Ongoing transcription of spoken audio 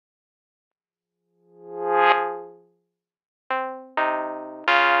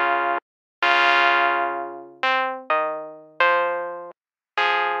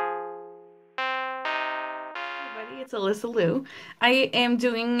it's Alyssa Lou. I am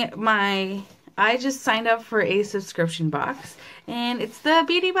doing I just signed up for a subscription box, and it's the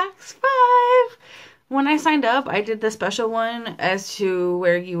Beauty Box 5. When I signed up, I did the special one as to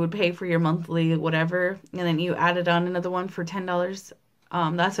where you would pay for your monthly whatever, and then you added on another one for $10.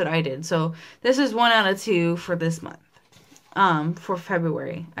 That's what I did. So this is 1 out of 2 for this month, for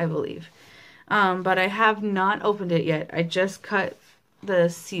February, I believe. But I have not opened it yet. I just cut the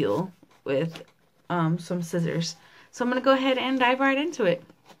seal with some scissors. So I'm going to go ahead and dive right into it.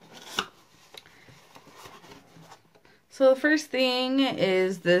 So the first thing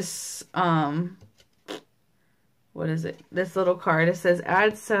is this, what is it? This little card. It says,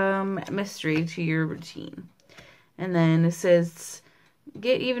 add some mystery to your routine. And then it says,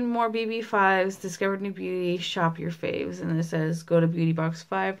 get even more BB5s, discover new beauty, shop your faves. And it says, go to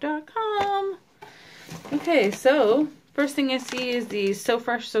beautybox5.com. Okay, so first thing I see is the So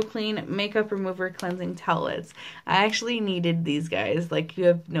Fresh So Clean Makeup Remover Cleansing Towelettes. I actually needed these guys, like you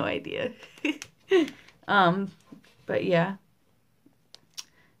have no idea. But yeah.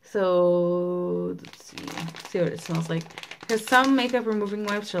 So let's see what it smells like. Because some makeup removing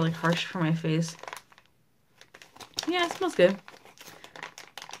wipes are like harsh for my face. Yeah, it smells good.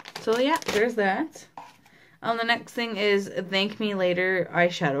 So yeah, there's that. The next thing is Thank Me Later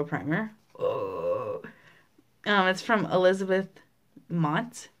eyeshadow primer. Oh. It's from Elizabeth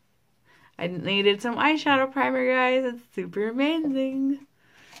Mott. I needed some eyeshadow primer, guys. It's super amazing.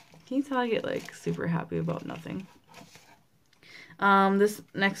 Can you tell I get like super happy about nothing? This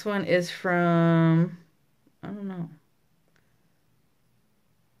next one is from, I don't know.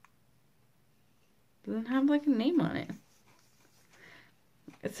 Doesn't have like a name on it.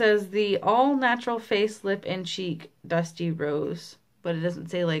 It says the all natural face, lip, and cheek Dusty Rose, but it doesn't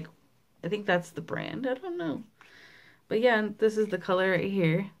say like, I think that's the brand. I don't know. But yeah, this is the color right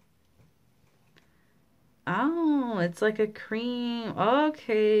here. Oh, it's like a cream.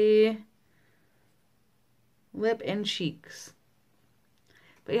 Okay. Lip and cheeks.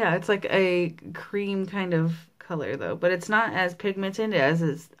 But yeah, it's like a cream kind of color though. But it's not as pigmented as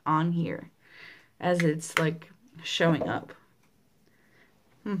it's on here. As it's like showing up.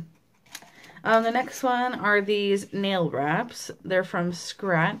 The next one are these nail wraps. They're from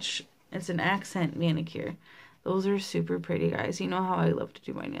Scratch. It's an accent manicure. Those are super pretty, guys. You know how I love to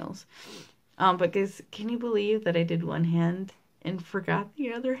do my nails. But guys, can you believe that I did one hand and forgot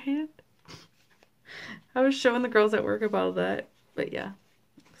the other hand? I was showing the girls at work about that. But yeah,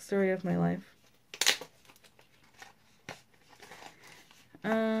 story of my life.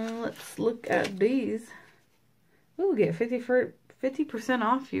 Let's look at these. Ooh, get 50%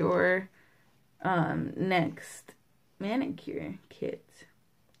 off your next manicure kit.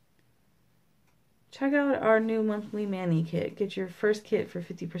 Check out our new monthly mani kit. Get your first kit for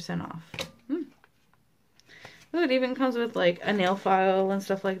 50% off. Ooh, it even comes with like a nail file and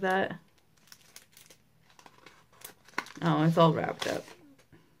stuff like that. Oh, it's all wrapped up.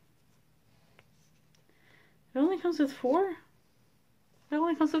 It only comes with 4? It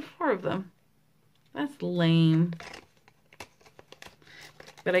only comes with 4 of them. That's lame.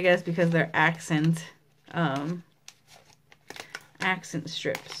 But I guess because they're accent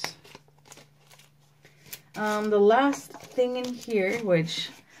strips. The last thing in here, which,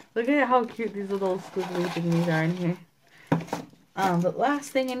 look at how cute these little squiggly thingies are in here. The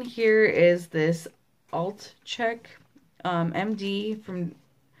last thing in here is this Alt Check MD from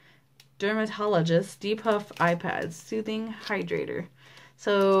Dermatologist Depuff Eye Pads Soothing Hydrator.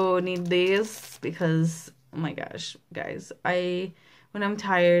 So need these because, oh my gosh, guys, when I'm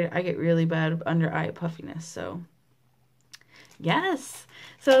tired, I get really bad under eye puffiness. So yes.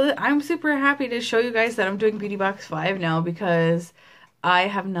 So I'm super happy to show you guys that I'm doing Beauty Box 5 now, because I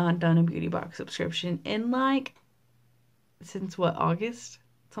have not done a Beauty Box subscription in like, since what, August?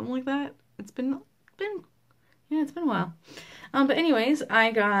 Something like that. It's been a while. But anyways,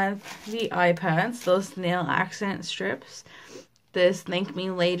 I got the iPads, those nail accent strips, this Thank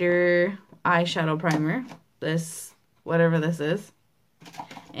Me Later eyeshadow primer, this, whatever this is,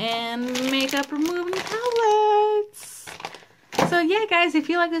 and makeup removing palettes. So yeah, guys, if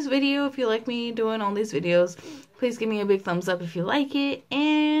you like this video, if you like me doing all these videos, please give me a big thumbs up if you like it,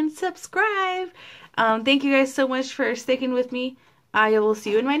 and subscribe. Thank you guys so much for sticking with me. I will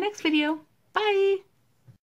see you in my next video. Bye!